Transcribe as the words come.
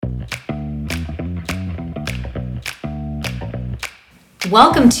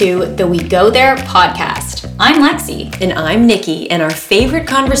Welcome to the We Go There podcast. I'm Lexi. And I'm Nikki, and our favorite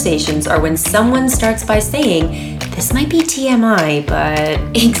conversations are when someone starts by saying, this might be TMI, but...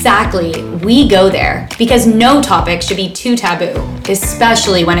 Exactly, we go there because no topic should be too taboo,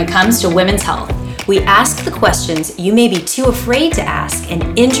 especially when it comes to women's health. We ask the questions you may be too afraid to ask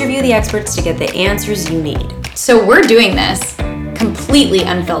and interview the experts to get the answers you need. So we're doing this completely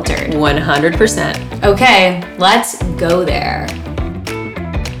unfiltered. 100%. Okay, let's go there.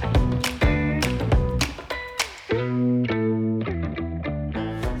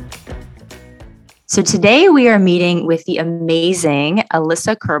 So today we are meeting with the amazing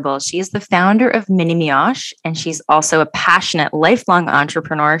Alyssa Kerbel. She is the founder of Mini Mioche, and she's also a passionate lifelong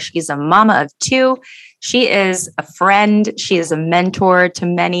entrepreneur. She's a mama of two. She is a friend. She is a mentor to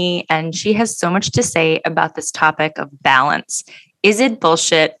many, and she has so much to say about this topic of balance. Is it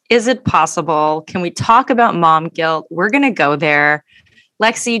bullshit? Is it possible? Can we talk about mom guilt? We're going to go there.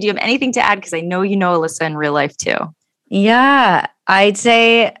 Lexi, do you have anything to add? Because I know you know Alyssa in real life too. Yeah, I'd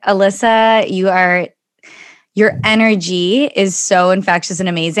say, Alyssa, your energy is so infectious and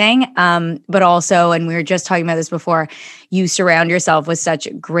amazing. But also, and we were just talking about this before, you surround yourself with such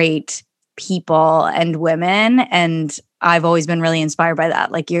great people and women. And I've always been really inspired by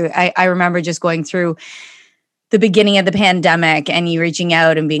that. I remember just going through the beginning of the pandemic and you reaching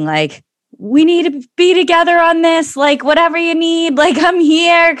out and being like, we need to be together on this, like whatever you need, like I'm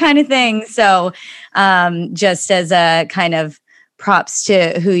here kind of thing. So just as a kind of props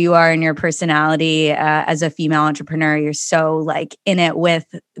to who you are and your personality as a female entrepreneur, you're so like in it with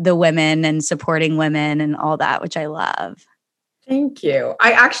the women and supporting women and all that, which I love. Thank you.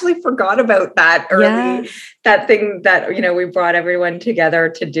 I actually forgot about that that thing that, we brought everyone together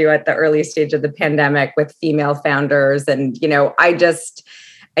to do at the early stage of the pandemic with female founders. And,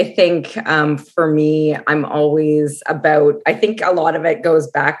 I think for me, I'm always I think a lot of it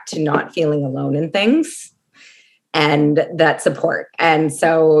goes back to not feeling alone in things and that support. And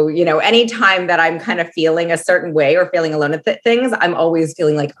so, anytime that I'm kind of feeling a certain way or feeling alone at things, I'm always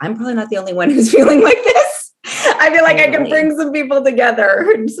feeling like I'm probably not the only one who's feeling like this. I feel like I can bring some people together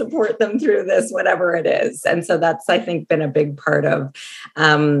and support them through this, whatever it is. And so that's, I think, been a big part of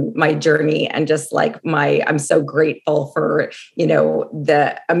my journey. And just like I'm so grateful for,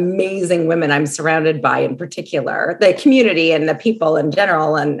 the amazing women I'm surrounded by in particular, the community and the people in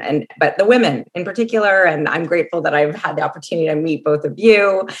general, but the women in particular. And I'm grateful that I've had the opportunity to meet both of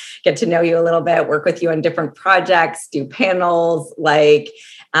you, get to know you a little bit, work with you on different projects, do panels,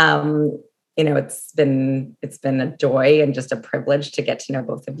 it's been a joy and just a privilege to get to know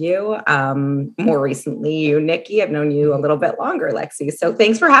both of you. More recently, you, Nikki, I've known you a little bit longer, Lexi. So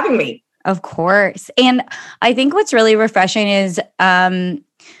thanks for having me. Of course. And I think what's really refreshing is, a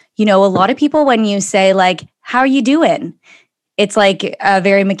lot of people, when you say like, how are you doing? It's like a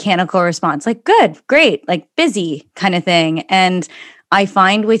very mechanical response, like good, great, like busy kind of thing. And I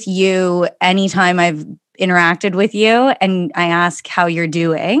find with you, anytime I've interacted with you and I ask how you're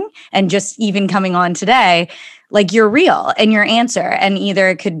doing, and just even coming on today, like you're real and your answer. And either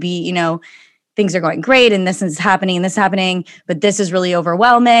it could be, things are going great and this is happening, but this is really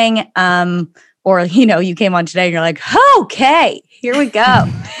overwhelming. Or, you came on today and you're like, okay, here we go.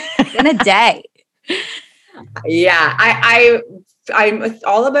 In a day. Yeah, I'm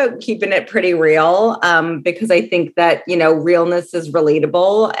all about keeping it pretty real because I think that, realness is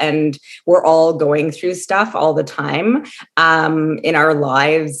relatable and we're all going through stuff all the time in our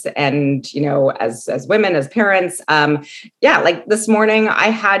lives. And, as women, as parents, like this morning, I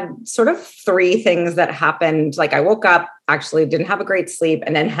had sort of three things that happened. Like I woke up, actually didn't have a great sleep,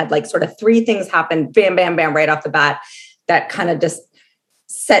 and then had like sort of three things happen, bam, bam, bam, right off the bat that kind of just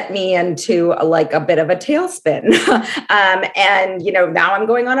set me into a bit of a tailspin. And, now I'm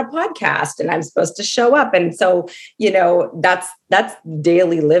going on a podcast and I'm supposed to show up. And so, that's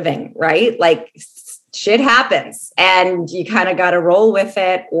daily living, right? Like shit happens and you kind of got to roll with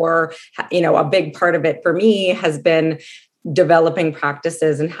it. Or, a big part of it for me has been developing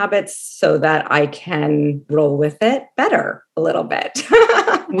practices and habits so that I can roll with it better a little bit.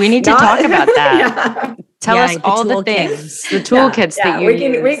 We need to talk about that. Yeah. Tell us all the things, the toolkits that you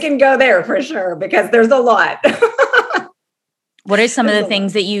use. We can go there for sure because there's a lot. What are some of the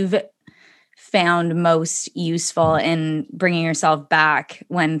things that you've found most useful in bringing yourself back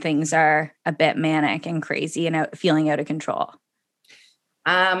when things are a bit manic and crazy and feeling out of control?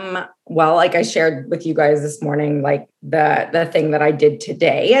 Well, like I shared with you guys this morning, like the thing that I did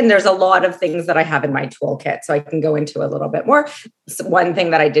today, and there's a lot of things that I have in my toolkit, so I can go into a little bit more. So one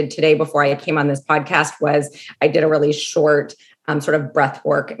thing that I did today before I came on this podcast was I did a really short sort of breath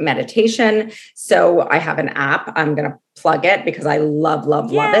work meditation. So I have an app. I'm going to plug it because I love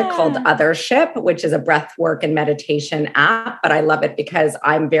it, called Othership, which is a breath work and meditation app. But I love it because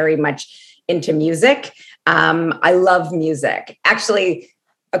I'm very much into music. I love music. Actually,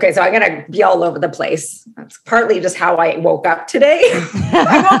 okay, so I'm going to be all over the place. That's partly just how I woke up today.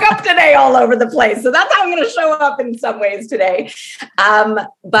 I woke up today all over the place. So that's how I'm going to show up in some ways today.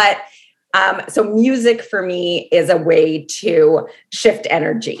 So music for me is a way to shift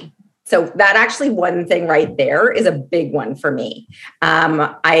energy. So that actually one thing right there is a big one for me.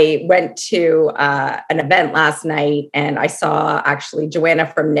 I went to an event last night and I saw actually Joanna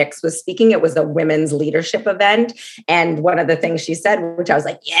from Nix was speaking. It was a women's leadership event. And one of the things she said, which I was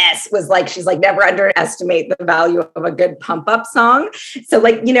like, yes, was like, she's like, never underestimate the value of a good pump up song. So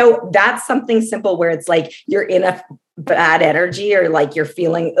like, you know, that's something simple where it's like you're in a bad energy or like you're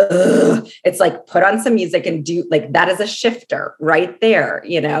feeling, it's like put on some music and do like that is a shifter right there,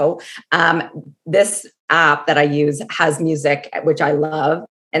 you know. This app that I use has music, which I love.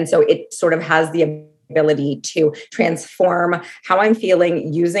 And so it sort of has the ability to transform how I'm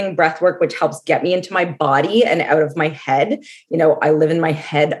feeling using breath work, which helps get me into my body and out of my head. You know, I live in my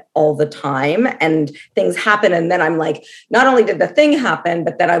head all the time and things happen. And then I'm like, not only did the thing happen,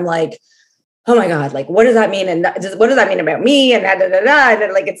 but then I'm like, oh my God, like, what does that mean? And what does that mean about me? And And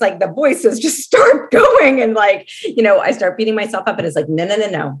then, like, it's like the voices just start going. And like, you know, I start beating myself up and it's like,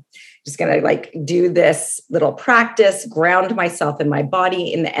 no. Just going to like do this little practice, ground myself in my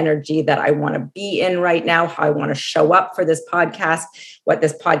body, in the energy that I want to be in right now, how I want to show up for this podcast, what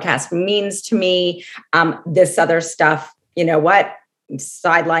this podcast means to me. This other stuff, you know what?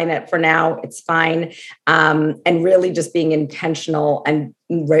 Sideline it for now. It's fine. And really just being intentional and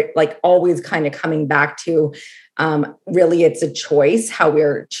like always kind of coming back to really it's a choice how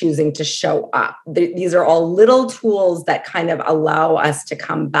we're choosing to show up. These are all little tools that kind of allow us to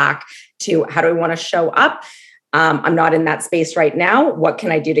come back to how do we want to show up? I'm not in that space right now. What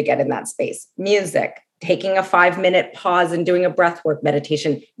can I do to get in that space? Music. Taking a 5-minute pause and doing a breathwork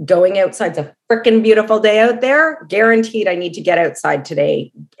meditation, going outside. It's a freaking beautiful day out there. Guaranteed I need to get outside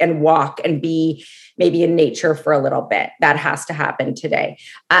today and walk and be maybe in nature for a little bit. That has to happen today.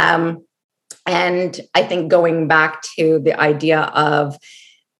 And I think going back to the idea of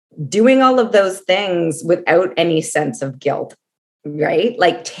doing all of those things without any sense of guilt, right?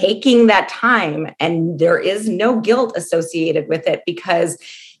 Like taking that time, and there is no guilt associated with it because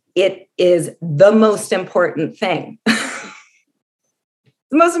it is the most important thing. The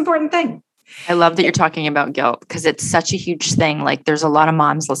most important thing. I love that you're talking about guilt because it's such a huge thing. Like there's a lot of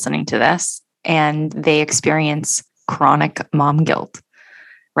moms listening to this and they experience chronic mom guilt,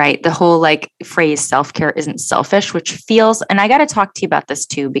 right? The whole like phrase self-care isn't selfish, which feels, and I got to talk to you about this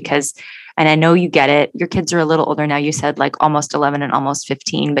too, because, and I know you get it. Your kids are a little older now. You said like almost 11 and almost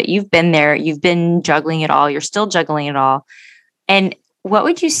 15, but you've been there, you've been juggling it all. You're still juggling it all. And what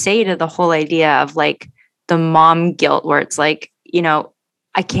would you say to the whole idea of like the mom guilt where it's like, you know,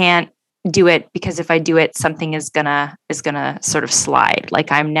 I can't do it because if I do it, something is gonna sort of slide.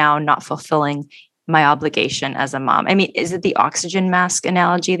 Like I'm now not fulfilling my obligation as a mom. I mean, is it the oxygen mask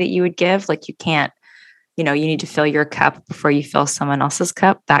analogy that you would give? Like you can't, you know, you need to fill your cup before you fill someone else's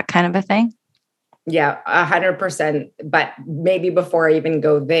cup, that kind of a thing? Yeah, 100%. But maybe before I even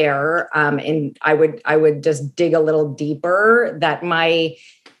go there, and I would just dig a little deeper that my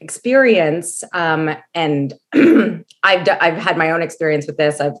experience, and I've had my own experience with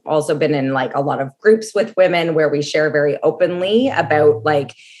this. I've also been in like a lot of groups with women where we share very openly about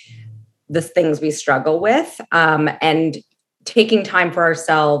like the things we struggle with, and taking time for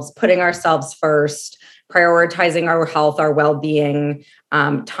ourselves, putting ourselves first, prioritizing our health, our well-being,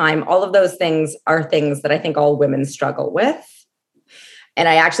 time, all of those things are things that I think all women struggle with. And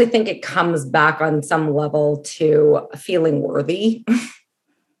I actually think it comes back on some level to feeling worthy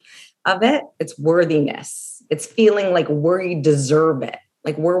of it. It's worthiness. It's feeling like we deserve it.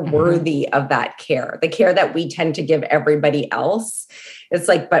 Like we're worthy of that care, the care that we tend to give everybody else. It's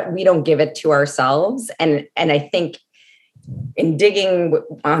like, but we don't give it to ourselves. And I think in digging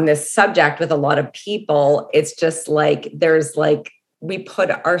on this subject with a lot of people, it's just like, there's like, we put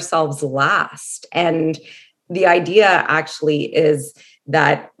ourselves last. And the idea actually is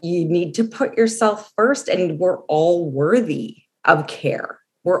that you need to put yourself first, and we're all worthy of care.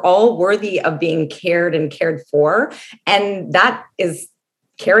 We're all worthy of being cared and cared for. And that is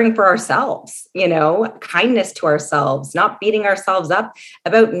caring for ourselves, you know, kindness to ourselves, not beating ourselves up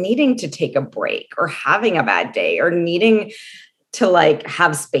about needing to take a break or having a bad day or needing to like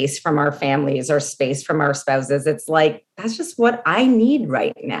have space from our families or space from our spouses. It's like, that's just what I need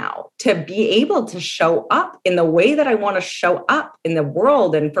right now to be able to show up in the way that I want to show up in the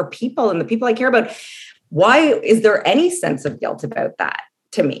world and for people and the people I care about. Why is there any sense of guilt about that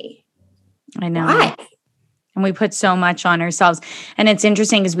to me? I know. Why? And we put so much on ourselves. And it's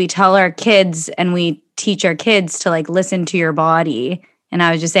interesting because we tell our kids and we teach our kids to like listen to your body. And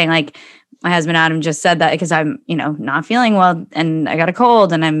I was just saying, like, my husband Adam just said that because I'm, not feeling well and I got a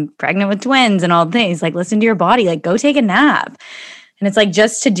cold and I'm pregnant with twins and all the things. Like, listen to your body, like go take a nap. And it's like,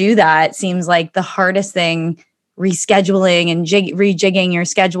 just to do that seems like the hardest thing, rescheduling and rejigging your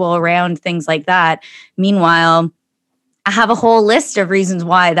schedule around things like that. Meanwhile, I have a whole list of reasons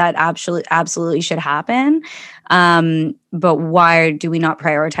why that absolutely should happen. But why do we not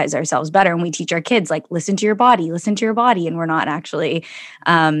prioritize ourselves better? And we teach our kids, like, listen to your body. And we're not actually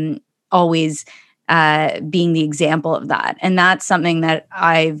always being the example of that. And that's something that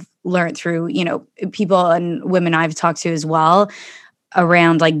I've learned through, people and women I've talked to as well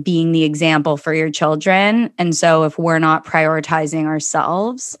around like being the example for your children. And so if we're not prioritizing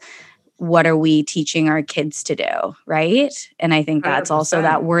ourselves, what are we teaching our kids to do? Right. And I think that's 100%. Also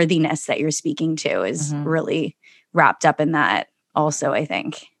that worthiness that you're speaking to is really wrapped up in that also, I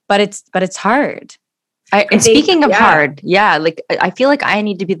think. But it's hard. And speaking of hard, like I feel like I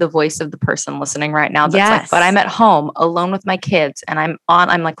need to be the voice of the person listening right now. That's like, but I'm at home alone with my kids and I'm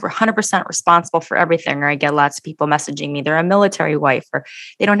like 100% responsible for everything. Or I get lots of people messaging me. They're a military wife or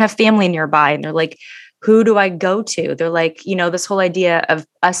they don't have family nearby. And they're like, who do I go to? They're like, this whole idea of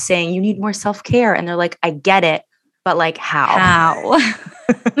us saying you need more self-care. And they're like, I get it, but like how?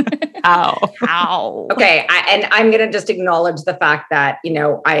 How? Okay. And I'm going to just acknowledge the fact that,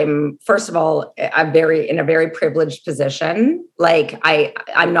 I'm, first of all, I'm in a very privileged position. Like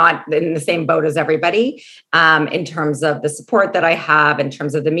I'm not in the same boat as everybody in terms of the support that I have, in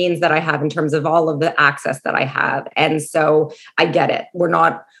terms of the means that I have, in terms of all of the access that I have. And so I get it.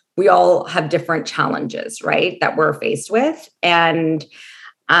 We all have different challenges, right, that we're faced with. And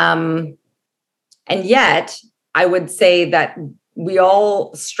yet I would say that we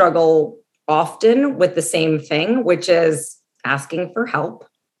all struggle often with the same thing, which is asking for help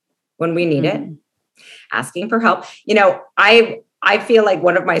when we need it, asking for help. I feel like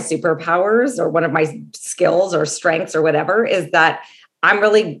one of my superpowers or one of my skills or strengths or whatever is that I'm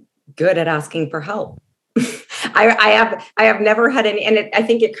really good at asking for help. I have never had any, and I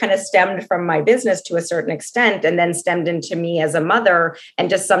think it kind of stemmed from my business to a certain extent, and then stemmed into me as a mother, and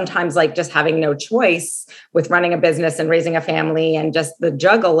just sometimes like just having no choice with running a business and raising a family, and just the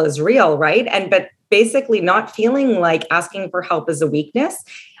juggle is real, right? But basically not feeling like asking for help is a weakness.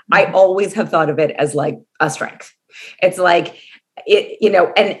 I always have thought of it as like a strength. It's like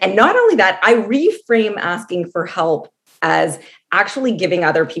and not only that, I reframe asking for help as actually giving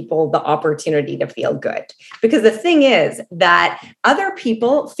other people the opportunity to feel good. Because the thing is that other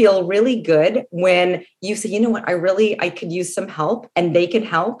people feel really good when you say, you know what, I could use some help and they can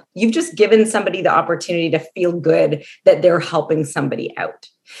help. You've just given somebody the opportunity to feel good that they're helping somebody out.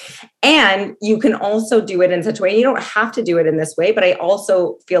 And you can also do it in such a way, you don't have to do it in this way, but I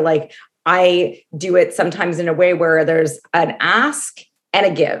also feel like I do it sometimes in a way where there's an ask and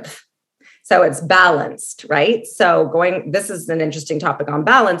a give. So it's balanced, right? So this is an interesting topic on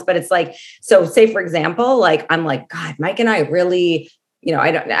balance, but it's like, so say for example, like I'm like, God, Mike and I really,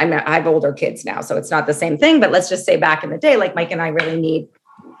 I have older kids now, so it's not the same thing, but let's just say back in the day, like Mike and I really need,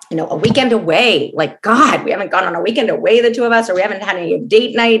 a weekend away. Like, God, we haven't gone on a weekend away, the two of us, or we haven't had any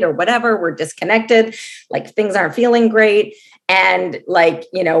date night or whatever. We're disconnected. Like things aren't feeling great. And like,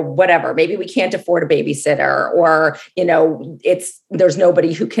 whatever, maybe we can't afford a babysitter or, there's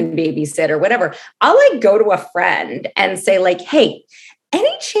nobody who can babysit or whatever. I'll like go to a friend and say like, hey,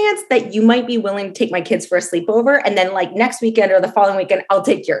 any chance that you might be willing to take my kids for a sleepover? And then like next weekend or the following weekend, I'll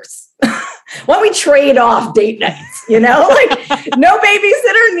take yours. Why don't we trade off date nights? Like no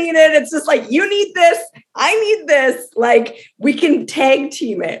babysitter needed. It's just like, you need this. I need this. Like we can tag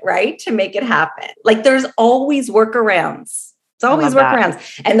team it, right? To make it happen. Like there's always workarounds. It's always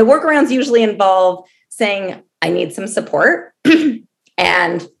workarounds. And the workarounds usually involve saying, I need some support.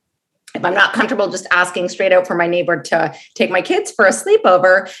 And if I'm not comfortable just asking straight out for my neighbor to take my kids for a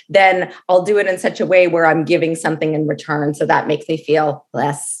sleepover, then I'll do it in such a way where I'm giving something in return. So that makes me feel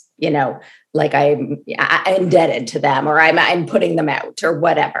less, like I'm indebted to them or I'm putting them out or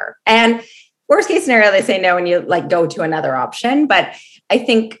whatever. And worst case scenario, they say no and you like go to another option. But I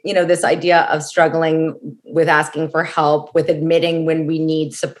think, this idea of struggling with asking for help, with admitting when we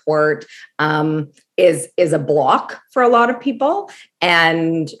need support, is a block for a lot of people.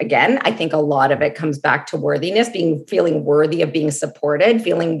 And again, I think a lot of it comes back to worthiness, feeling worthy of being supported,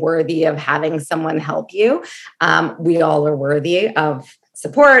 feeling worthy of having someone help you. We all are worthy of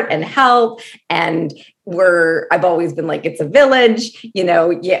support and help. And I've always been like, it's a village,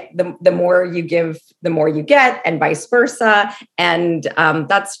 the more you give, the more you get, and vice versa. And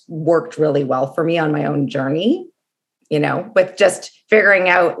that's worked really well for me on my own journey, with just figuring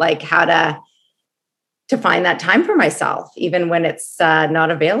out like how to find that time for myself, even when it's not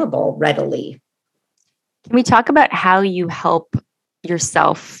available readily. Can we talk about how you help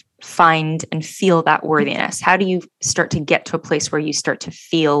yourself find and feel that worthiness? How do you start to get to a place where you start to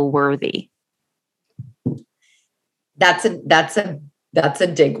feel worthy? That's a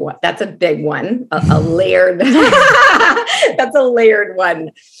big one. That's a big one. A layered. That's a layered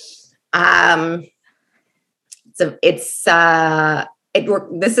one. This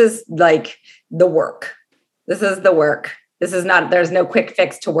is like the work. This is the work. This is not. There's no quick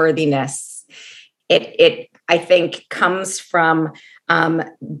fix to worthiness. It I think comes from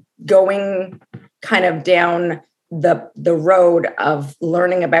going kind of down the road of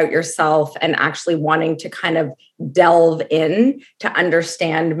learning about yourself and actually wanting to kind of delve in to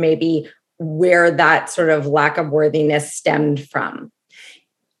understand maybe where that sort of lack of worthiness stemmed from.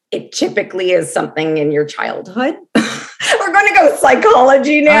 It typically is something in your childhood. We're going to go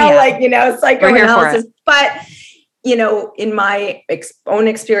psychology now, psychoanalysis. But, in my own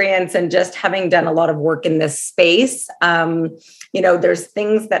experience and just having done a lot of work in this space, there's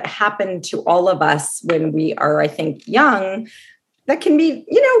things that happen to all of us when we are, I think, young that can be,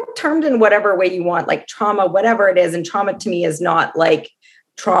 termed in whatever way you want, like trauma, whatever it is. And trauma to me is not like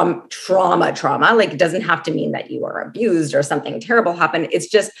trauma. Like it doesn't have to mean that you are abused or something terrible happened. It's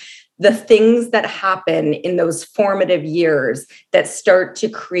just the things that happen in those formative years that start to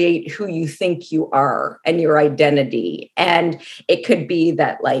create who you think you are and your identity. And it could be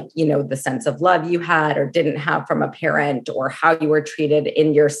that the sense of love you had or didn't have from a parent, or how you were treated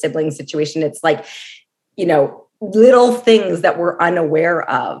in your sibling situation. It's like, little things that we're unaware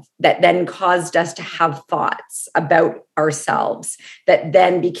of that then caused us to have thoughts about ourselves that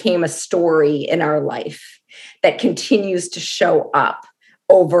then became a story in our life that continues to show up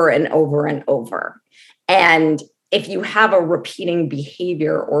over and over and over. And if you have a repeating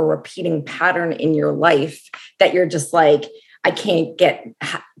behavior or repeating pattern in your life that you're just like, I can't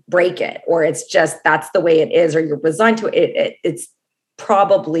break it, or it's just, that's the way it is, or you're resigned to it, it's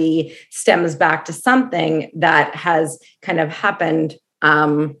probably stems back to something that has kind of happened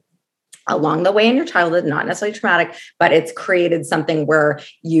along the way in your childhood, not necessarily traumatic, but it's created something where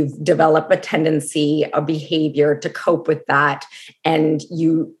you've developed a tendency, a behavior to cope with that. And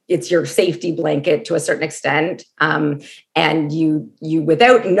it's your safety blanket to a certain extent. And you,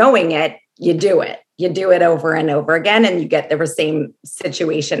 without knowing it, you do it. You do it over and over again, and you get the same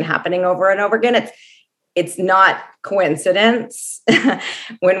situation happening over and over again. It's not coincidence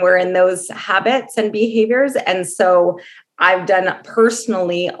when we're in those habits and behaviors. And so I've done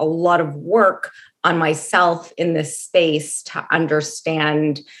personally a lot of work on myself in this space to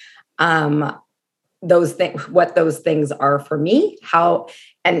understand those things, what those things are for me, how,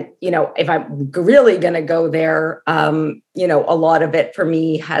 and, if I'm really going to go there, a lot of it for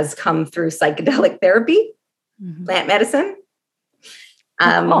me has come through psychedelic therapy, plant medicine,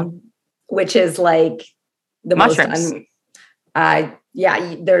 which is like the mushrooms.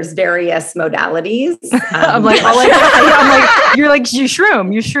 There's various modalities. I'm like, you're like, you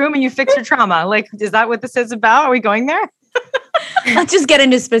shroom and you fix your trauma. Like, is that what this is about? Are we going there? Let's just get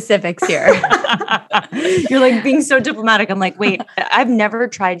into specifics here. You're like being so diplomatic. I'm like, wait, I've never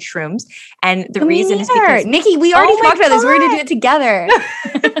tried shrooms. And the reason is because Nikki, we already talked about this. We're going to do it together.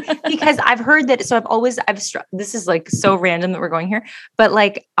 Because I've heard that. So this is like so random that we're going here, but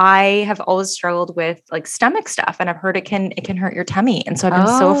like, I have always struggled with like stomach stuff, and I've heard it can hurt your tummy. And so I've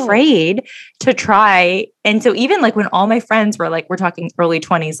been so afraid to try. And so even like when all my friends were like, we're talking early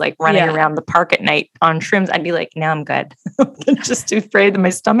 20s, like running around the park at night on shrooms, I'd be like, no, I'm good. I'm just too afraid that my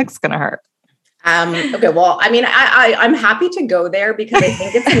stomach's going to hurt. Okay. Well, I mean, I'm happy to go there because I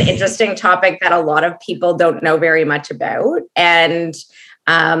think it's an interesting topic that a lot of people don't know very much about. And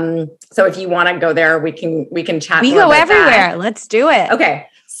so if you want to go there, we can chat. We go everywhere. That. Let's do it. Okay.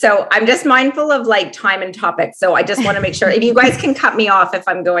 So I'm just mindful of like time and topic. So I just want to make sure if you guys can cut me off if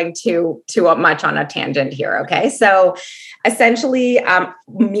I'm going too much on a tangent here. Okay. So essentially,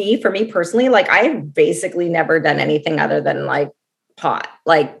 for me personally, like I have basically never done anything other than like pot,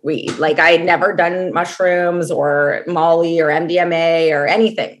 like weed. Like I had never done mushrooms or Molly or MDMA or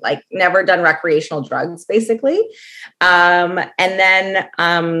anything, like never done recreational drugs, basically. And then,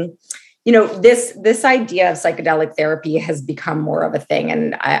 this idea of psychedelic therapy has become more of a thing.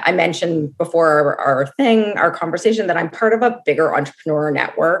 And I mentioned before our conversation, that I'm part of a bigger entrepreneur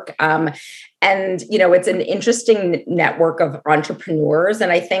network. And, it's an interesting network of entrepreneurs.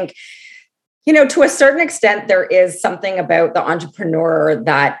 And I think, to a certain extent, there is something about the entrepreneur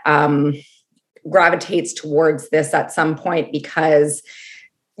that gravitates towards this at some point, because,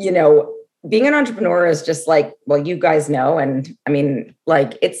 being an entrepreneur is just like, well, you guys know. And I mean,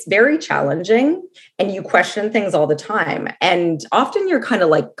 like, it's very challenging and you question things all the time. And often you're kind of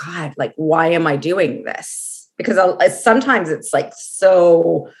like, God, like, why am I doing this? Because sometimes it's like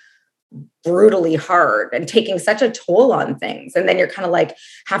so brutally hard and taking such a toll on things. And then you're kind of like,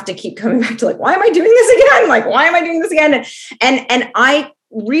 have to keep coming back to like, why am I doing this again? Like, why am I doing this again? And I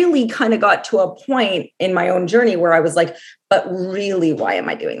really kind of got to a point in my own journey where I was like, but really, why am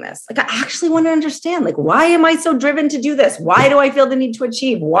I doing this? Like, I actually want to understand, like, why am I so driven to do this? Why do I feel the need to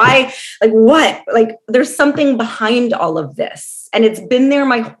achieve? Why, like, what? Like, there's something behind all of this. And it's been there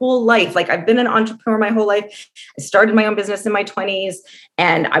my whole life. Like, I've been an entrepreneur my whole life. I started my own business in my 20s,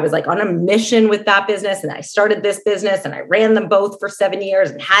 and I was like on a mission with that business. And I started this business and I ran them both for 7 years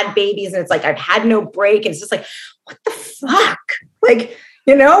and had babies. And it's like, I've had no break. And it's just like, what the fuck? Like,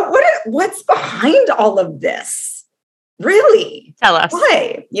 what's behind all of this? Really? Tell us.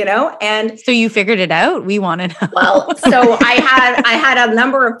 Why? And so you figured it out? We want to know. Well, so I had a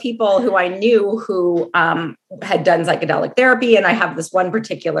number of people who I knew who had done psychedelic therapy. And I have this one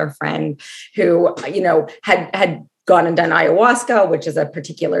particular friend who, had gone and done ayahuasca, which is a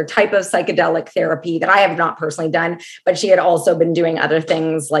particular type of psychedelic therapy that I have not personally done, but she had also been doing other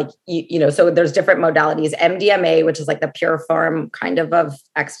things like, so there's different modalities, MDMA, which is like the pure form kind of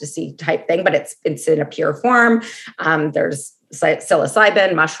ecstasy type thing, but it's in a pure form. There's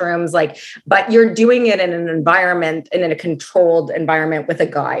psilocybin, mushrooms, but you're doing it in an environment and in a controlled environment with a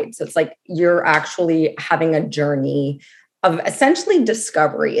guide. So it's like, you're actually having a journey of essentially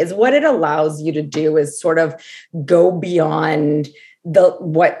discovery. Is what it allows you to do, is sort of go beyond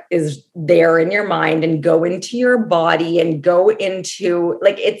what is there in your mind and go into your body and go into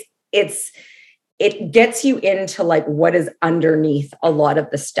like, it gets you into like what is underneath a lot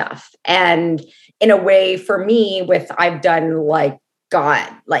of the stuff. And in a way, for me, I've done like, God,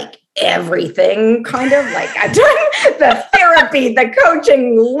 like everything kind of like I've done the therapy, the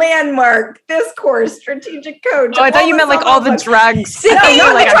coaching, landmark, this course, strategic coach. Oh, I thought you meant like all the drugs. No,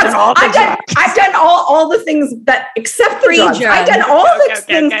 I've done all the things that except the drugs. I've done all the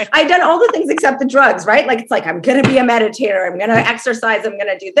things. Okay. I've done all the things except the drugs, right? Like, it's like, I'm going to be a meditator. I'm going to exercise. I'm going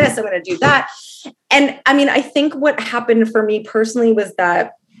to do this. I'm going to do that. And I mean, I think what happened for me personally was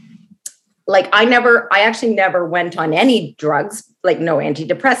that like, I actually never went on any drugs, like no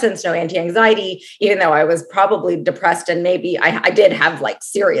antidepressants, no anti-anxiety, even though I was probably depressed and maybe I did have like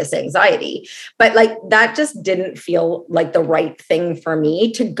serious anxiety, but like that just didn't feel like the right thing for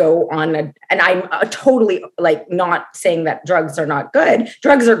me to go on. And I'm totally like not saying that drugs are not good.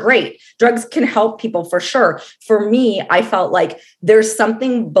 Drugs are great. Drugs can help people for sure. For me, I felt like there's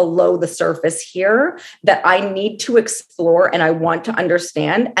something below the surface here that I need to explore and I want to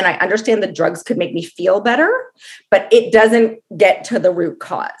understand. And I understand that drugs could make me feel better, but it doesn't get to the root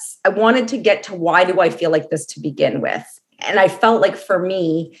cause. I wanted to get to why do I feel like this to begin with? And I felt like for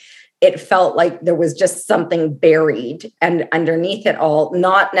me, it felt like there was just something buried and underneath it all,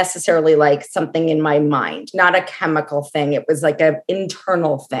 not necessarily like something in my mind, not a chemical thing. It was like an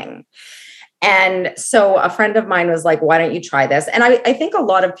internal thing. And so a friend of mine was like, why don't you try this? And I think a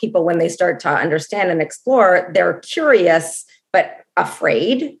lot of people, when they start to understand and explore, they're curious, but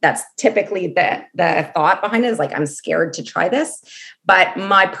afraid. That's typically the thought behind it, is like, I'm scared to try this. But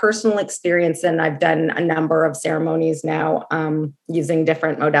my personal experience, and I've done a number of ceremonies now using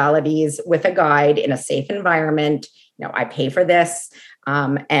different modalities with a guide in a safe environment. I pay for this.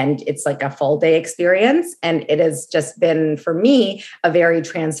 And it's like a full day experience. And it has just been, for me, a very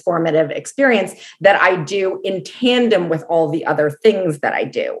transformative experience that I do in tandem with all the other things that I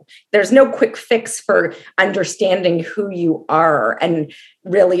do. There's no quick fix for understanding who you are and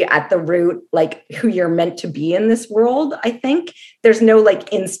really at the root, like who you're meant to be in this world. I think there's no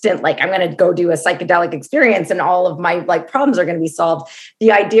like instant, like I'm going to go do a psychedelic experience and all of my like problems are going to be solved.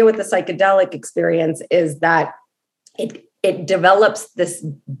 The idea with the psychedelic experience is that it develops this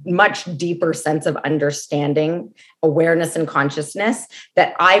much deeper sense of understanding, awareness, and consciousness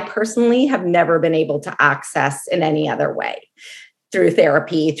that I personally have never been able to access in any other way, through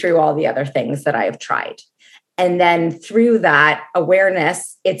therapy, through all the other things that I have tried. And then through that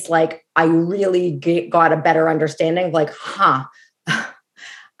awareness, it's like, I really got a better understanding, like,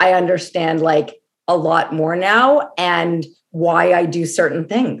 I understand like a lot more now and why I do certain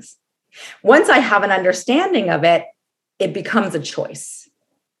things. Once I have an understanding of it, it becomes a choice.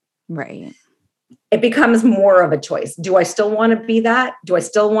 Right. It becomes more of a choice. Do I still want to be that? Do I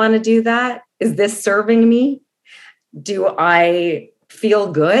still want to do that? Is this serving me? Do I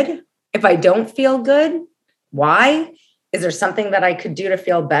feel good? If I don't feel good, why? Is there something that I could do to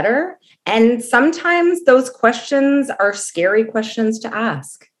feel better? And sometimes those questions are scary questions to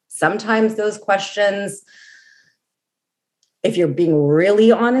ask. Sometimes those questions, if you're being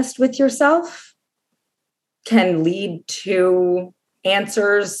really honest with yourself, can lead to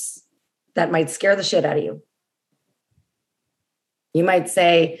answers that might scare the shit out of you. You might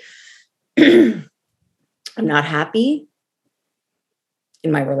say, I'm not happy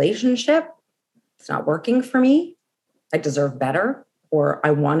in my relationship. It's not working for me. I deserve better. Or I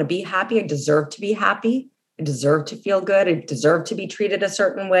want to be happy. I deserve to be happy. I deserve to feel good. I deserve to be treated a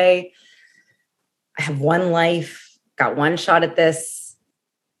certain way. I have one life, got one shot at this.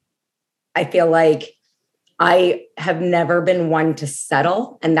 I feel like I have never been one to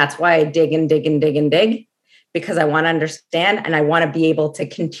settle. And that's why I dig and dig and dig and dig, because I want to understand and I want to be able to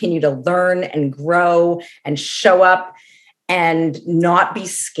continue to learn and grow and show up and not be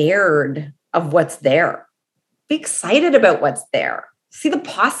scared of what's there. Be excited about what's there. See the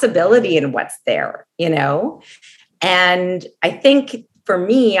possibility in what's there, you know? And I think for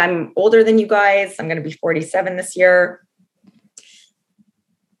me, I'm older than you guys. I'm going to be 47 this year.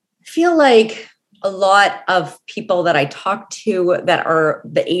 I feel like a lot of people that I talk to that are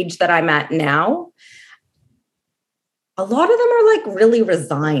the age that I'm at now, a lot of them are like really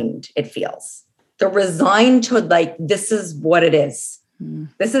resigned, it feels. They're resigned to like, this is what it is.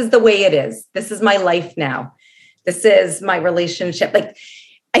 This is the way it is. This is my life now. This is my relationship. Like,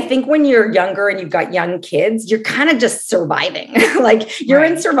 I think when you're younger and you've got young kids, you're kind of just surviving. Like you're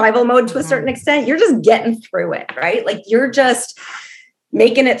in survival mode to a certain extent. You're just getting through it, right? Like you're just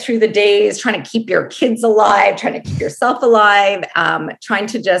making it through the days, trying to keep your kids alive, trying to keep yourself alive, trying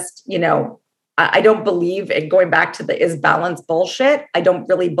to just, you know, I don't believe in going back to the is balance bullshit. I don't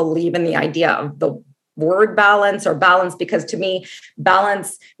really believe in the idea of the word balance or balance, because to me,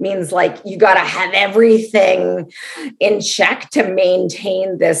 balance means like you got to have everything in check to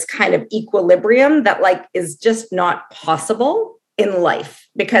maintain this kind of equilibrium that like is just not possible in life.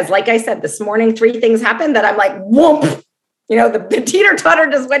 Because like I said, this morning, 3 things happened that I'm like, whoop, you know, the teeter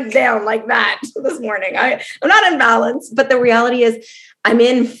totter just went down like that this morning. I'm not in balance, but the reality is I'm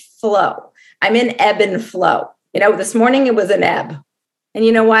in flow. I'm in ebb and flow. You know, this morning it was an ebb. And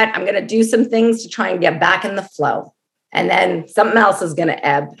you know what? I'm going to do some things to try and get back in the flow. And then something else is going to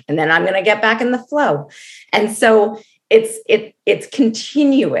ebb. And then I'm going to get back in the flow. And so it's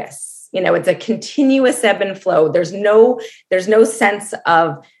continuous. You know, it's a continuous ebb and flow. There's no sense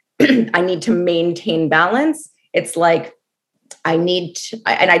of I need to maintain balance. It's like I need to,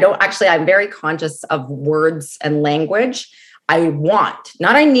 and I don't actually, I'm very conscious of words and language. I want,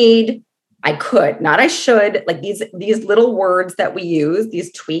 not I need, I could, not I should, like these little words that we use,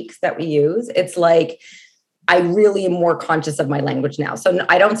 these tweaks that we use. It's like, I really am more conscious of my language now. So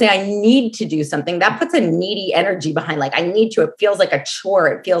I don't say I need to do something. That puts a needy energy behind, like I need to, it feels like a chore.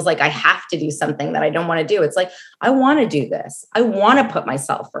 It feels like I have to do something that I don't want to do. It's like, I want to do this. I want to put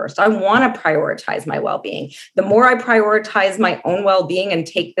myself first. I want to prioritize my well-being. The more I prioritize my own well-being and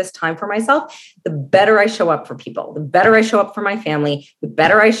take this time for myself, the better I show up for people, the better I show up for my family, the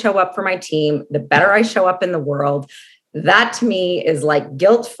better I show up for my team, the better I show up in the world. That to me is like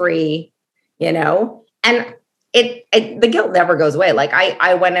guilt-free, you know? And the guilt never goes away. Like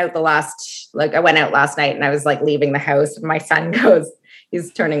I went out last night and I was like leaving the house and my son goes,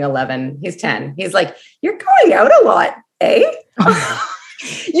 he's turning 11. He's 10. He's like, you're going out a lot, eh?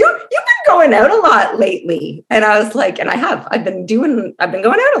 You've been going out a lot lately. And I was like, and I've been going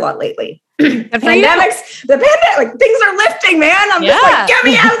out a lot lately. The pandemic, things are lifting, man. I'm just like, get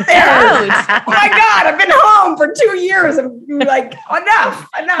me out there. Oh my God, I've been home for 2 years. I'm like, enough.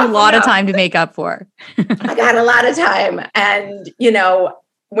 A lot of time to make up for. I got a lot of time. And, you know,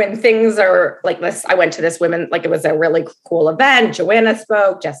 when things are like this, I went to this women, like it was a really cool event. Joanna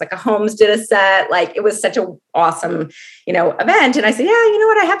spoke, Jessica Holmes did a set. Like it was such an awesome, you know, event. And I said, yeah, you know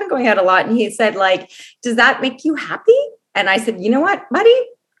what? I have been going out a lot. And he said, like, does that make you happy? And I said, you know what, buddy?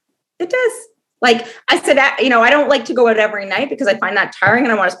 It does. Like I said, you know, I don't like to go out every night because I find that tiring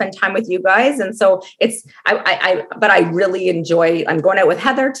and I want to spend time with you guys. And so but I really enjoy, I'm going out with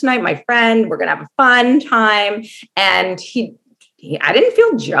Heather tonight, my friend, we're going to have a fun time. And I didn't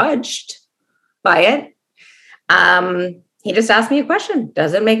feel judged by it. He just asked me a question.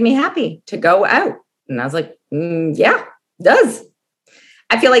 Does it make me happy to go out? And I was like, yeah, it does.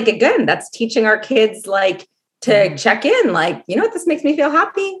 I feel like, again, that's teaching our kids like to check in, like, you know what, this makes me feel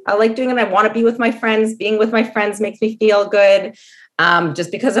happy. I like doing it. I want to be with my friends. Being with my friends makes me feel good.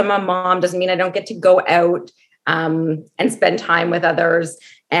 Just because I'm a mom doesn't mean I don't get to go out and spend time with others,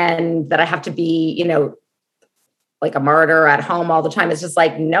 and that I have to be, you know, like a martyr at home all the time. It's just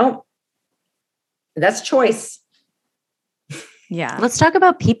like, no, that's choice. Yeah. Let's talk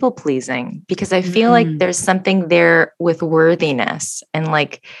about people pleasing, because I feel like there's something there with worthiness and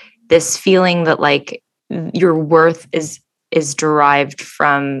like this feeling that like your worth is derived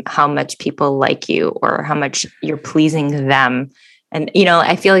from how much people like you or how much you're pleasing them. And, you know,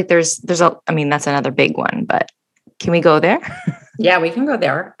 I feel like there's I mean, that's another big one, but can we go there? Yeah, we can go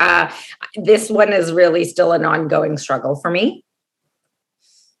there. This one is really still an ongoing struggle for me.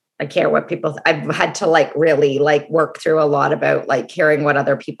 I care what people, I've had to like really like work through a lot about like caring what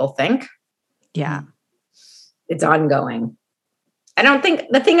other people think. Yeah. It's ongoing. I don't think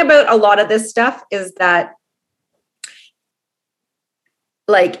the thing about a lot of this stuff is that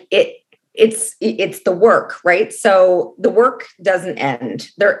like it's the work, right? So the work doesn't end.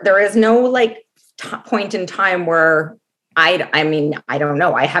 There is no like point in time where I mean, I don't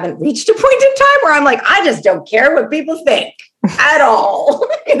know. I haven't reached a point in time where I'm like, I just don't care what people think at all.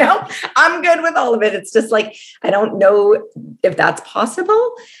 You know, I'm good with all of it. It's just like, I don't know if that's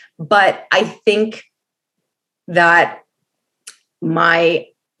possible, but I think that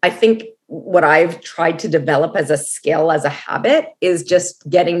I think what I've tried to develop as a skill, as a habit, is just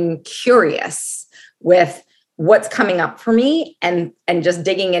getting curious with what's coming up for me and just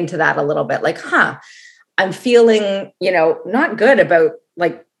digging into that a little bit. Like, I'm feeling, you know, not good about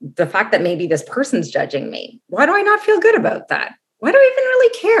like the fact that maybe this person's judging me. Why do I not feel good about that? Why do I even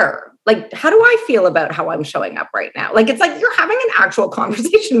really care? Like, how do I feel about how I'm showing up right now? Like, it's like you're having an actual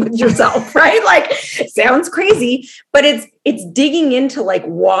conversation with yourself, right? Like, it sounds crazy, but it's digging into like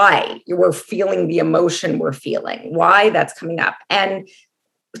why we're feeling the emotion we're feeling, why that's coming up. And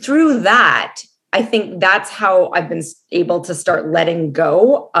through that, I think that's how I've been able to start letting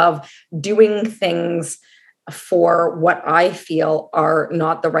go of doing things for what I feel are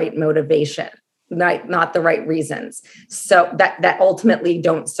not the right motivation, not the right reasons. So that ultimately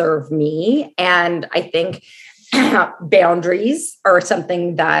don't serve me. And I think boundaries are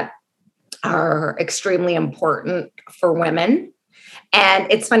something that are extremely important for women. And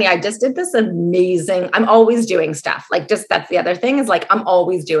it's funny, I just did this amazing, I'm always doing stuff. Like just, that's the other thing is like, I'm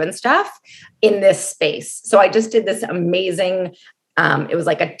always doing stuff in this space. So I just did this amazing, it was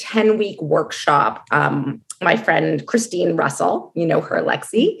like a 10-week workshop. My friend, Christine Russell, you know her,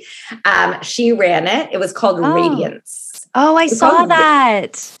 Lexi, she ran it. It was called Radiance. Oh, I saw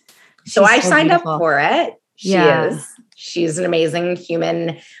that. So I signed up for it. She's an amazing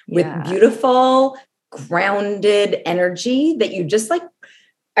human with beautiful, grounded energy that you just like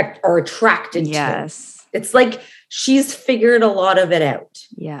are attracted to. It's like she's figured a lot of it out.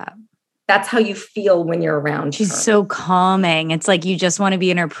 Yeah. That's how you feel when you're around She's her. so calming. It's like you just want to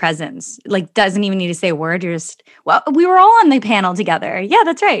be in her presence. Like doesn't even need to say a word. You're just, well, we were all on the panel together. Yeah,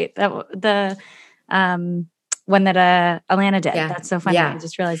 that's right. The one that Alana did. Yeah. That's so funny. Yeah. I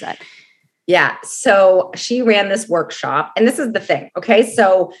just realized that. Yeah. So she ran this workshop, and this is the thing. Okay.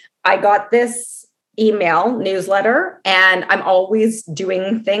 So I got this email newsletter, and I'm always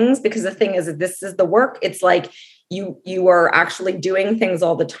doing things because the thing is that this is the work. It's like you are actually doing things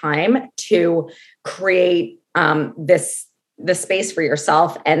all the time to create this space for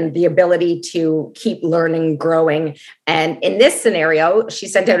yourself and the ability to keep learning, growing. And in this scenario, she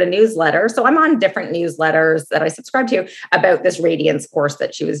sent out a newsletter. So I'm on different newsletters that I subscribe to about this Radiance course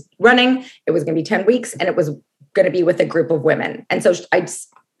that she was running. It was going to be 10 weeks and it was going to be with a group of women. And so I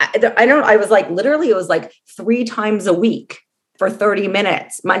was like, literally, it was like 3 times a week for 30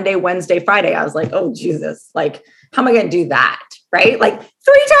 minutes, Monday, Wednesday, Friday. I was like, oh, Jesus, like, how am I going to do that? Right? Like 3 times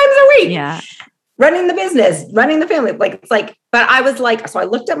a week. Yeah. Running the business, running the family. Like, it's like, but I was like, so I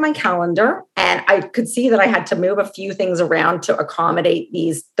looked at my calendar and I could see that I had to move a few things around to accommodate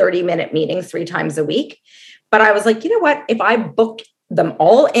these 30-minute meetings 3 times a week. But I was like, you know what? If I book them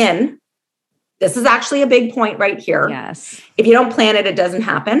all in, this is actually a big point right here. Yes. If you don't plan it, it doesn't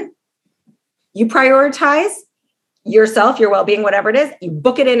happen. You prioritize yourself, your well-being, whatever it is, you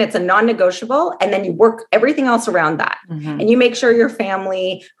book it in, it's a non-negotiable, and then you work everything else around that. Mm-hmm. And you make sure your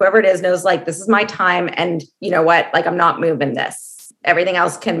family, whoever it is, knows like, this is my time. And you know what? Like, I'm not moving this. Everything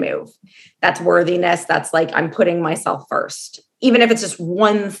else can move. That's worthiness. That's like, I'm putting myself first, even if it's just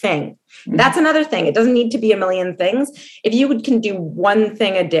one thing. Mm-hmm. That's another thing. It doesn't need to be a million things. If you can do one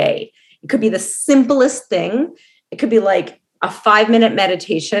thing a day, It could be the simplest thing. It could be like a 5-minute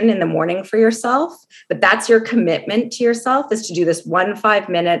meditation in the morning for yourself, but that's your commitment to yourself, is to do this one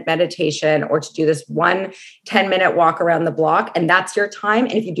 5-minute meditation or to do this one 10-minute walk around the block. And that's your time.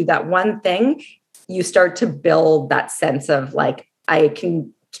 And if you do that one thing, you start to build that sense of like, I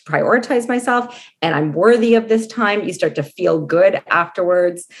can prioritize myself and I'm worthy of this time. You start to feel good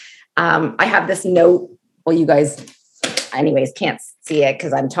afterwards. I have this note. Well, you guys anyways can't see it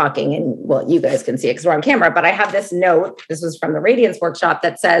because I'm talking, and well, you guys can see it because we're on camera, but I have this note. This was from the Radiance workshop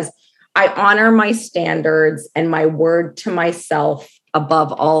that says, I honor my standards and my word to myself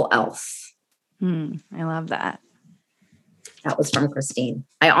above all else. I love that. That was from Christine.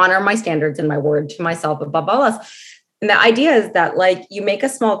 I honor my standards and my word to myself above all else. And the idea is that like you make a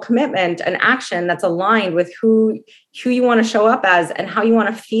small commitment, an action that's aligned with who you want to show up as and how you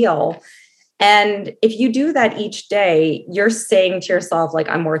want to feel. And if you do that each day, you're saying to yourself, like,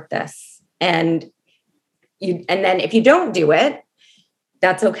 I'm worth this. And then if you don't do it,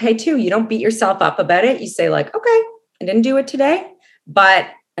 that's okay too. You don't beat yourself up about it. You say like, okay, I didn't do it today, but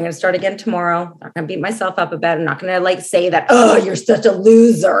I'm going to start again tomorrow. I'm not going to beat myself up about it. I'm not going to like say that, oh, you're such a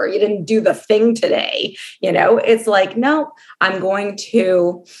loser. You didn't do the thing today. You know, it's like, no, I'm going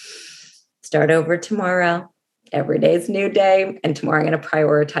to start over tomorrow. Every day is a new day. And tomorrow I'm going to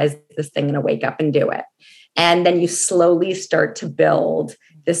prioritize this thing and wake up and do it. And then you slowly start to build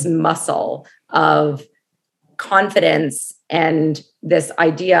this muscle of confidence and this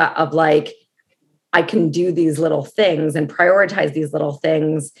idea of like, I can do these little things and prioritize these little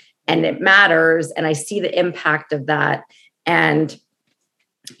things, and it matters. And I see the impact of that. And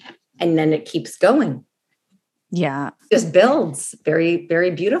then it keeps going. Yeah. It just builds very,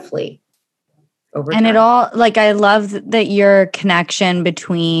 very beautifully over time. And it all, like, I love that your connection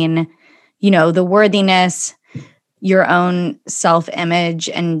between, you know, the worthiness, your own self-image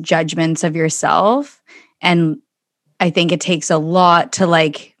and judgments of yourself. And I think it takes a lot to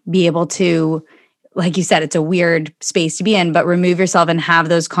like be able to, like you said, it's a weird space to be in, but remove yourself and have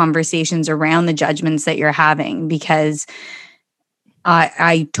those conversations around the judgments that you're having, because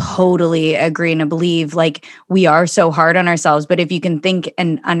I totally agree and believe like we are so hard on ourselves. But if you can think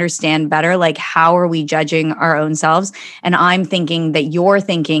and understand better, like how are we judging our own selves? And I'm thinking that you're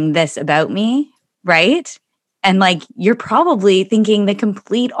thinking this about me, right? And like you're probably thinking the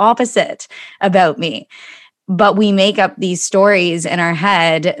complete opposite about me. But we make up these stories in our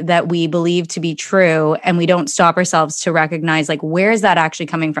head that we believe to be true, and we don't stop ourselves to recognize like, where is that actually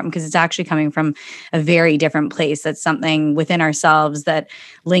coming from? Because it's actually coming from a very different place. That's something within ourselves that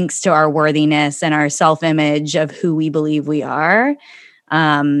links to our worthiness and our self-image of who we believe we are.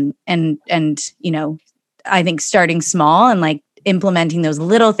 And you know, I think starting small and like implementing those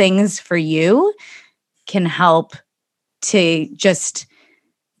little things for you can help to just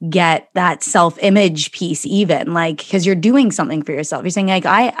get that self-image piece, even like, because you're doing something for yourself. You're saying like,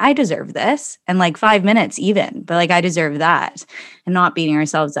 I deserve this. And like 5 minutes even, but like, I deserve that. And not beating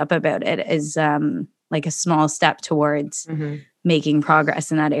ourselves up about it is like a small step towards making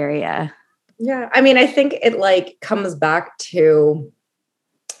progress in that area. Yeah. I mean, I think it like comes back to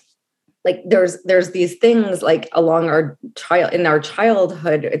like, there's these things like along in our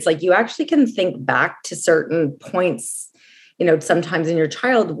childhood, it's like, you actually can think back to certain points, you know, sometimes in your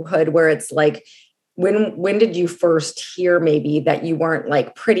childhood where it's like, when did you first hear maybe that you weren't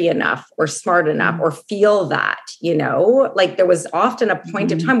like pretty enough or smart enough or feel that, you know, like there was often a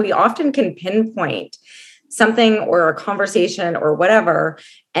point of time, we often can pinpoint something or a conversation or whatever.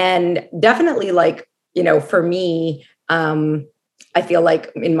 And definitely like, you know, for me, I feel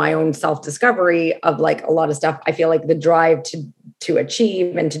like in my own self-discovery of like a lot of stuff, I feel like the drive to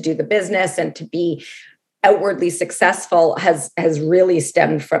achieve and to do the business and to be outwardly successful has really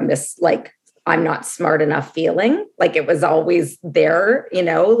stemmed from this, like, I'm not smart enough feeling. Like it was always there, you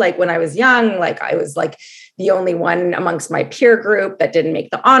know, like when I was young, like I was like the only one amongst my peer group that didn't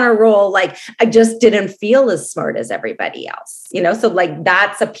make the honor roll. Like I just didn't feel as smart as everybody else, you know? So like,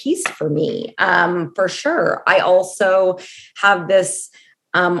 that's a piece for me, for sure. I also have this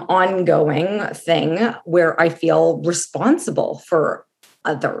ongoing thing where I feel responsible for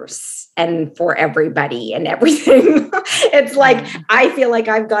others and for everybody and everything. It's like, I feel like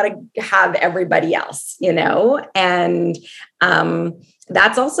I've got to have everybody else, you know? And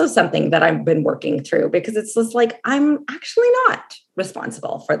that's also something that I've been working through, because it's just like, I'm actually not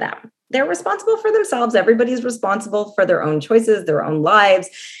responsible for them. They're responsible for themselves. Everybody's responsible for their own choices, their own lives.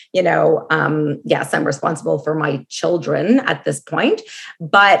 You know, yes, I'm responsible for my children at this point,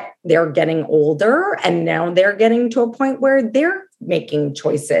 but they're getting older and now they're getting to a point where they're making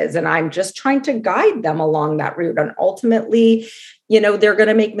choices, and I'm just trying to guide them along that route. And ultimately, they're going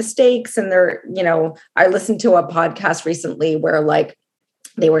to make mistakes, and I listened to a podcast recently where like,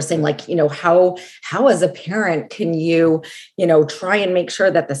 they were saying like, how as a parent can you, try and make sure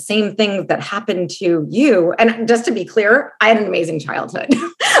that the same things that happened to you. And just to be clear, I had an amazing childhood.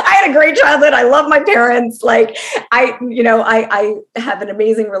 I had a great childhood. I love my parents. Like I have an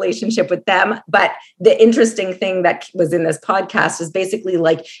amazing relationship with them. But the interesting thing that was in this podcast is basically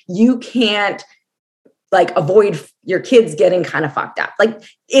like, you can't like avoid your kids getting kind of fucked up. Like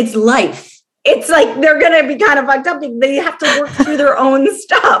it's life. It's like they're going to be kind of fucked up. They have to work through their own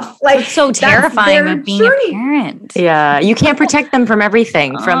stuff. Like it's so terrifying of being a parent. Yeah. You can't protect them from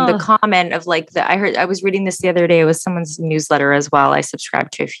everything. From the comment of like I was reading this the other day. It was someone's newsletter as well. I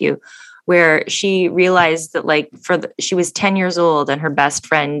subscribed to a few, where she realized that like she was 10 years old and her best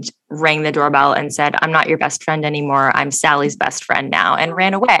friend rang the doorbell and said, "I'm not your best friend anymore. I'm Sally's best friend now," and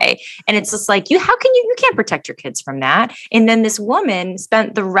ran away. And it's just like, you can't protect your kids from that. And then this woman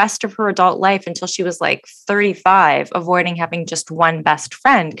spent the rest of her adult life until she was like 35, avoiding having just one best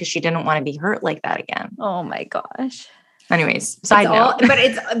friend because she didn't want to be hurt like that again. Oh my gosh. Anyways, side note.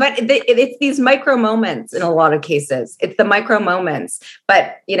 It's these micro moments in a lot of cases. It's the micro moments.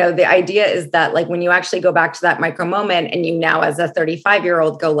 But, the idea is that like when you actually go back to that micro moment and you now as a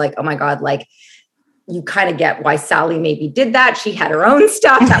 35-year-old go like, oh my God, like you kind of get why Sally maybe did that. She had her own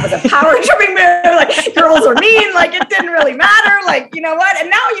stuff. That was a power tripping move. Like girls are mean. Like it didn't really matter. Like, you know what? And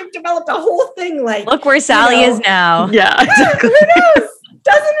now you've developed a whole thing. Like, look where Sally is now. Yeah. Who knows?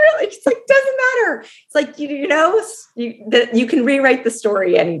 Doesn't matter. It's like, you can rewrite the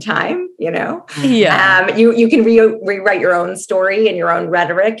story anytime, Yeah. You can rewrite your own story and your own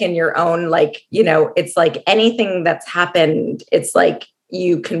rhetoric and your own, like, it's like anything that's happened. It's like,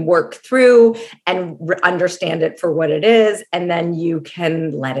 you can work through and understand it for what it is. And then you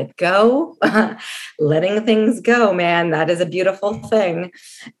can let it go. Letting things go, man, that is a beautiful thing.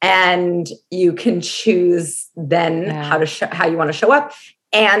 And you can choose then how you want to show up.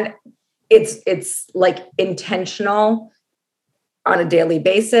 And it's like intentional on a daily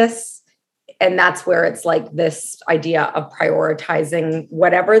basis. And that's where it's like this idea of prioritizing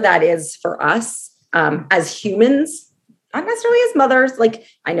whatever that is for us as humans. Not necessarily as mothers, like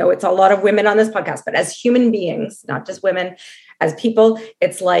I know it's a lot of women on this podcast, but as human beings, not just women, as people,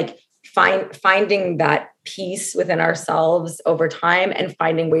 it's like finding that peace within ourselves over time and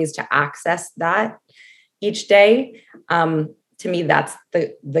finding ways to access that each day. To me, that's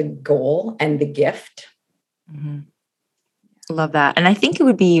the goal and the gift. Mm-hmm. Love that. And I think it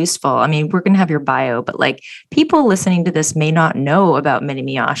would be useful. I mean, we're going to have your bio, but like people listening to this may not know about Mini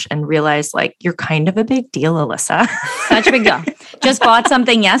Mioche and realize like you're kind of a big deal, Alyssa. Such a big deal. Just bought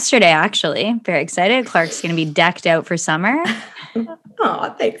something yesterday, actually. Very excited. Clark's going to be decked out for summer.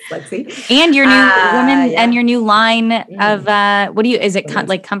 Oh, thanks, Lexi. And your new and your new line of, is it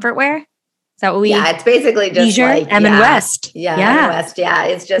like comfort wear? Is that what we? Yeah, it's basically just leisure? like M and West. Yeah. M and West. Yeah.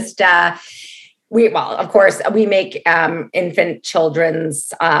 It's just, of course, we make infant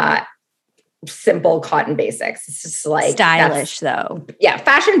children's simple cotton basics. It's just like stylish though. Yeah,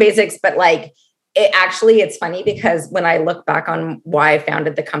 fashion basics, but like it's funny because when I look back on why I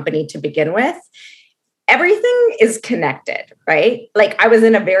founded the company to begin with, everything is connected, right? Like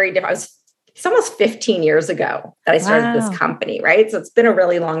it's almost 15 years ago that I started this company, right? So it's been a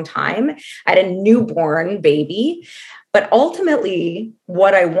really long time. I had a newborn baby. But ultimately,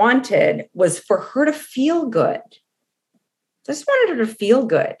 what I wanted was for her to feel good. I just wanted her to feel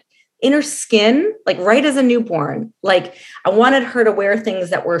good in her skin, like right as a newborn. Like I wanted her to wear things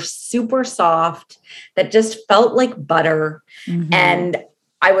that were super soft, that just felt like butter. Mm-hmm. And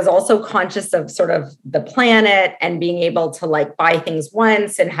I was also conscious of sort of the planet and being able to like buy things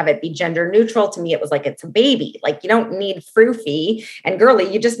once and have it be gender neutral. To me, it was like, it's a baby. Like you don't need froofy and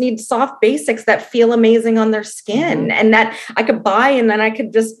girly. You just need soft basics that feel amazing on their skin. Mm-hmm. And that I could buy and then I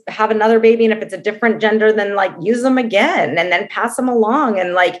could just have another baby. And if it's a different gender, then like use them again and then pass them along.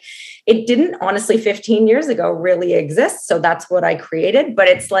 And like, it didn't honestly 15 years ago really exist. So that's what I created. But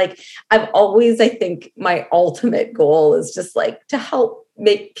it's like, I think my ultimate goal is just like to help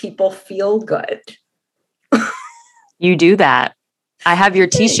make people feel good. You do that. I have your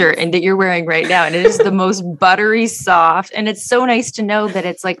t-shirt and that you're wearing right now, and it is the most buttery soft. And it's so nice to know that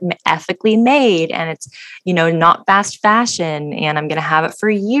it's like ethically made and it's, not fast fashion, and I'm going to have it for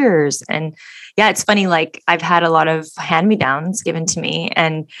years. And yeah, it's funny. Like I've had a lot of hand-me-downs given to me,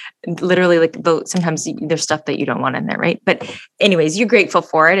 and literally like sometimes there's stuff that you don't want in there. Right. But anyways, you're grateful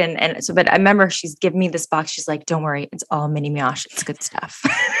for it. And so, but I remember she's given me this box. She's like, don't worry, it's all Mini Mioche. It's good stuff.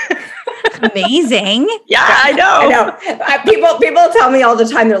 Amazing. Yeah, I know. People tell me all the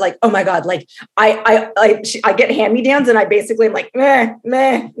time. They're like, "Oh my god!" Like I get hand-me-downs, and I basically am like, meh,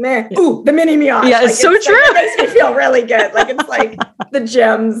 meh, meh. Ooh, the mini Mioche. Yeah, it's so true. It makes me feel really good. Like it's like the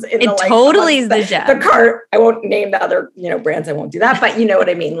gems in the like. Totally is the gem. The cart. I won't name the other brands. I won't do that. But you know what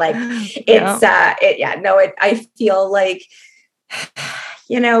I mean. Like it's I feel like.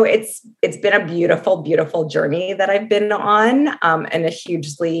 It's been a beautiful, beautiful journey that I've been on, and a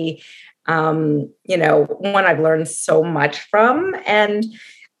hugely, one I've learned so much from, and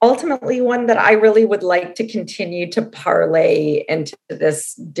ultimately one that I really would like to continue to parlay into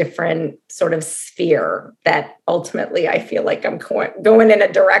this different sort of sphere that ultimately I feel like I'm going in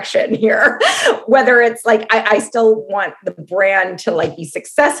a direction here. Whether it's like, I still want the brand to like be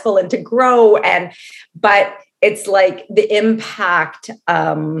successful and to grow, but it's like the impact,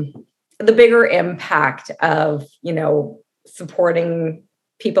 the bigger impact of, supporting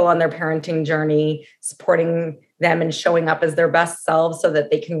people on their parenting journey, supporting them and showing up as their best selves so that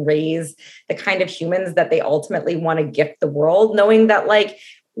they can raise the kind of humans that they ultimately want to gift the world, knowing that like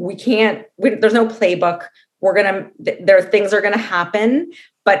there's no playbook. Things are going to happen,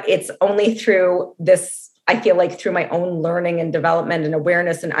 but it's only through this, I feel like through my own learning and development and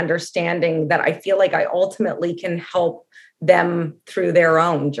awareness and understanding that I feel like I ultimately can help them through their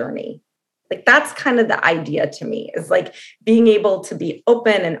own journey. Like that's kind of the idea to me, is like being able to be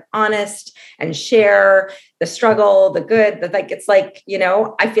open and honest and share the struggle, the good, it's like,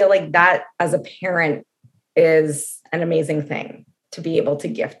 I feel like that as a parent is an amazing thing to be able to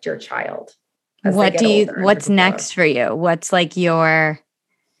gift your child. What's next for you? What's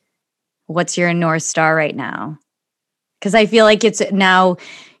your North Star right now? Because I feel like it's now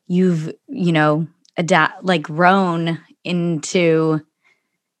you've, grown into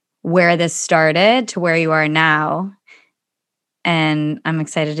where this started to where you are now. And I'm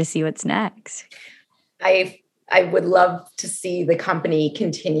excited to see what's next. I would love to see the company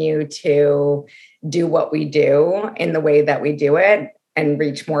continue to do what we do in the way that we do it and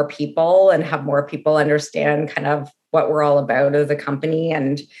reach more people and have more people understand kind of what we're all about as a company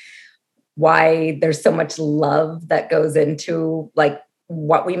and why there's so much love that goes into like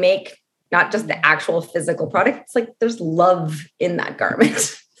what we make, not just the actual physical product. It's like there's love in that garment.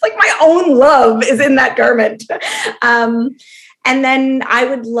 It's like my own love is in that garment. And then I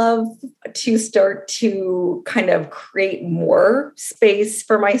would love to start to kind of create more space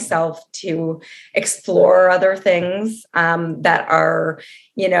for myself to explore other things that are,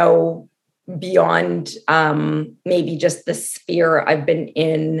 beyond maybe just the sphere I've been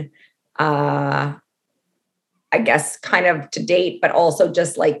in, I guess kind of to date, but also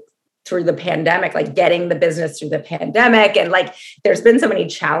just like through the pandemic, like getting the business through the pandemic. And like, there's been so many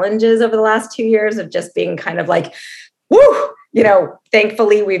challenges over the last 2 years of just being kind of like, woo,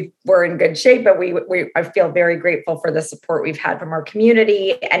 thankfully we're in good shape, but I feel very grateful for the support we've had from our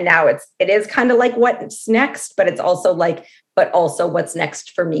community. And now it is kind of like what's next, but it's also like, but also what's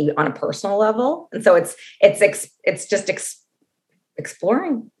next for me on a personal level. And so it's just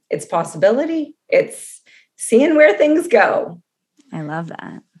exploring its possibility. It's seeing where things go. I love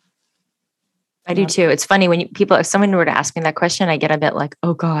that. I do too. It's funny when if someone were to ask me that question, I get a bit like,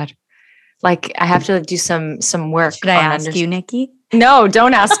 oh God, like I have to do some work. Should I ask you, Nikki? No,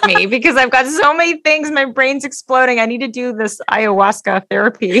 don't ask me because I've got so many things. My brain's exploding. I need to do this ayahuasca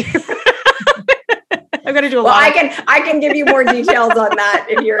therapy. I've got to do a lot. I can give you more details on that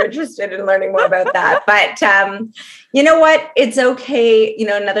if you're interested in learning more about that. But you know what? It's okay.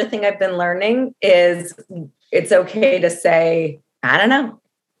 Another thing I've been learning is it's okay to say, I don't know.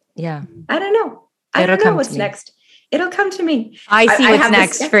 Yeah. I don't know. I don't know what's next. It'll come to me. I see what's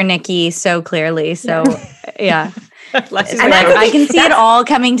next for Nikki so clearly. So yeah. I can see it all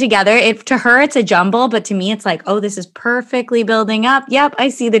coming together. To her, it's a jumble, but to me, it's like, oh, this is perfectly building up. Yep, I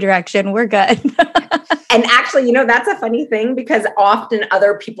see the direction. We're good. And actually, that's a funny thing because often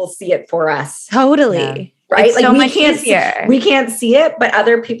other people see it for us. Totally. Yeah. Right? It's like so much easier. We can't see it, but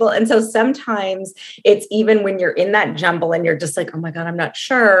other people. And so sometimes it's even when you're in that jumble and you're just like, oh my God, I'm not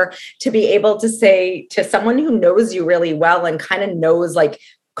sure, to be able to say to someone who knows you really well and kind of knows like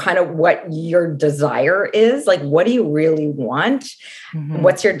kind of what your desire is, like, what do you really want? Mm-hmm.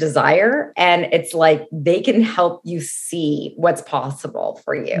 What's your desire? And it's like, they can help you see what's possible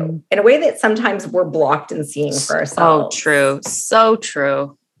for you in a way that sometimes we're blocked in seeing for ourselves. Oh, true. So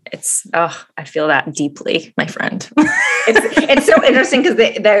true. I feel that deeply, my friend. It's so interesting because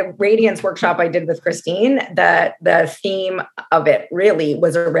the Radiance workshop I did with Christine, the theme of it really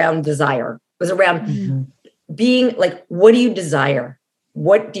was around desire. It was around being like, what do you desire?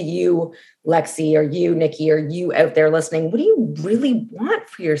 what do you, Lexi, or you, Nikki, or you out there listening, what do you really want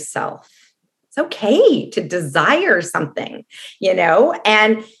for yourself? It's okay to desire something,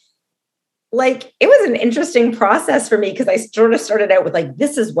 and like, it was an interesting process for me because I sort of started out with like,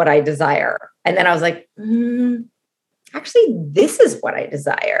 this is what I desire. And then I was like, actually, this is what I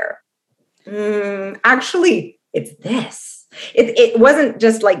desire. Actually, it's this. It wasn't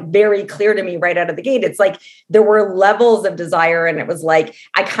just like very clear to me right out of the gate. It's like there were levels of desire, and it was like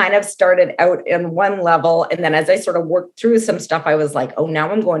I kind of started out in one level, and then as I sort of worked through some stuff, I was like, oh,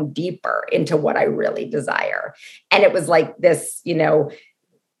 now I'm going deeper into what I really desire. And it was like this,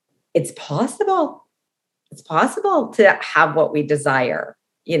 it's possible. It's possible to have what we desire,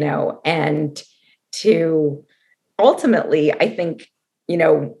 and to ultimately, I think,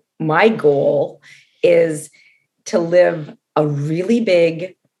 my goal is to live a really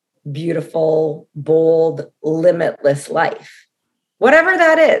big, beautiful, bold, limitless life, whatever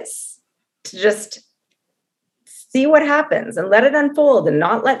that is, to just see what happens and let it unfold and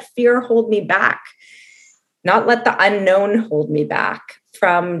not let fear hold me back, not let the unknown hold me back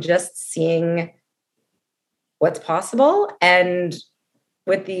from just seeing what's possible, and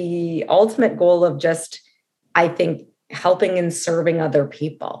with the ultimate goal of just, I think, helping and serving other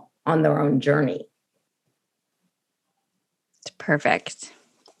people on their own journey. It's perfect.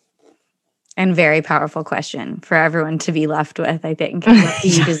 And very powerful question for everyone to be left with, I think. What do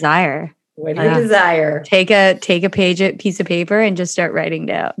you desire? What do you desire? Take a piece of paper and just start writing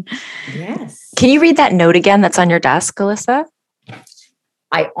down. Yes. Can you read that note again that's on your desk, Alyssa?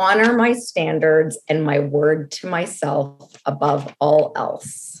 I honor my standards and my word to myself above all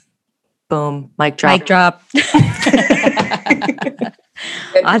else. Boom. Mic drop. Mic drop.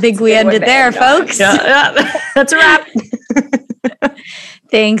 I think we ended there, folks. Yeah, that's a wrap.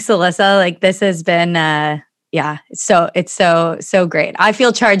 Thanks, Alyssa. Like, this has been, it's so great. I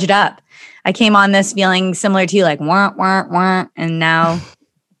feel charged up. I came on this feeling similar to you, like, wah, wah, wah, and now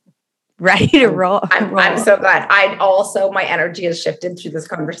ready to roll. I'm so glad. My energy has shifted through this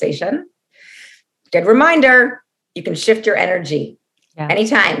conversation. Good reminder. You can shift your energy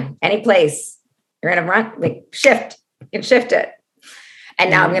anytime, any place. You're in a run, like shift. You can shift it. And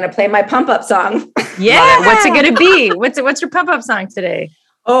now I'm going to play my pump up song. Yeah. What's it going to be? What's your pump up song today?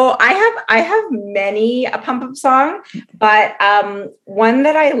 Oh, I have many a pump up song, but one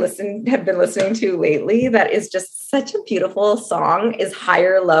that I have been listening to lately that is just such a beautiful song is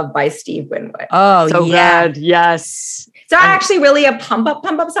 "Higher Love" by Steve Winwood. Oh, so good. Yes. It's not actually really a pump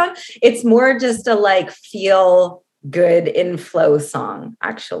up song. It's more just a like feel good in flow song,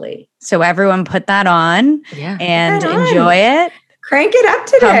 actually. So everyone put that on and enjoy it. Crank it up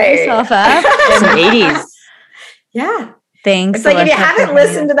today. Pump yourself up. Some 80s. Yeah. Thanks. It's like if you haven't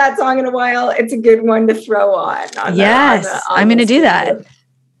listened to that song in a while, it's a good one to throw on. I'm going to do that.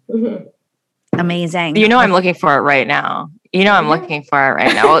 Mm-hmm. Amazing. I'm looking for it right now. I'm looking for it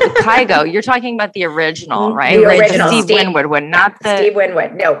right now. Kygo, you're talking about the original, right? The original. Steve Winwood, not the... Steve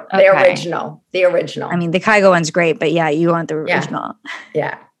Winwood. No, the original. The original. I mean, the Kygo one's great, but yeah, you want the original.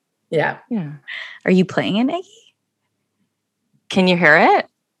 Yeah. Are you playing it, Nikki? Can you hear it?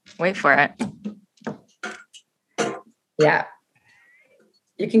 Wait for it. Yeah.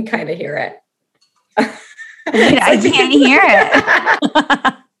 You can kind of hear it. I can't hear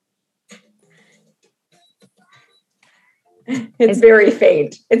it. It's very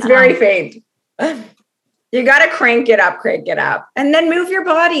faint. It's very faint. You got to crank it up, and then move your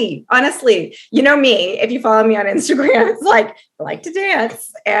body. Honestly, you know me, if you follow me on Instagram, it's like, I like to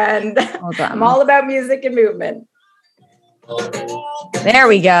dance and I'm all about music and movement. There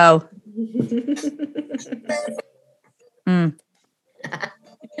we go.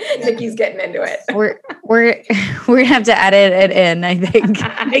 Nikki's getting into it. We're gonna have to edit it in, I think.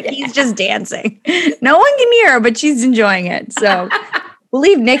 Nikki's just dancing. No one can hear her, but she's enjoying it. So we'll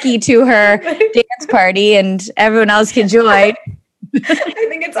leave Nikki to her dance party and everyone else can join. I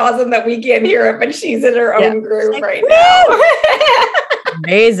think it's awesome that we can't hear it, but she's in her own groove right now.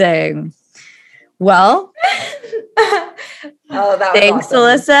 Amazing. Well, thanks, awesome.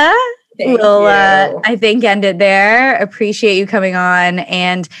 Alyssa. We'll, I think, end it there. Appreciate you coming on.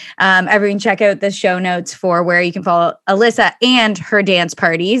 And everyone check out the show notes for where you can follow Alyssa and her dance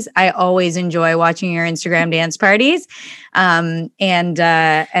parties. I always enjoy watching your Instagram dance parties. And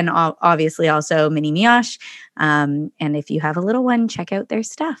obviously also Mini Mioche. And if you have a little one, check out their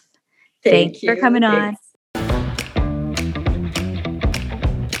stuff. Thanks for coming on.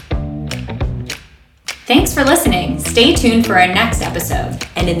 Thanks for listening. Stay tuned for our next episode.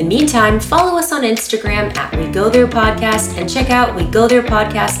 And in the meantime, follow us on Instagram at We Go There Podcast and check out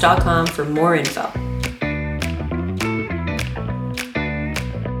WeGoTherePodcast.com for more info.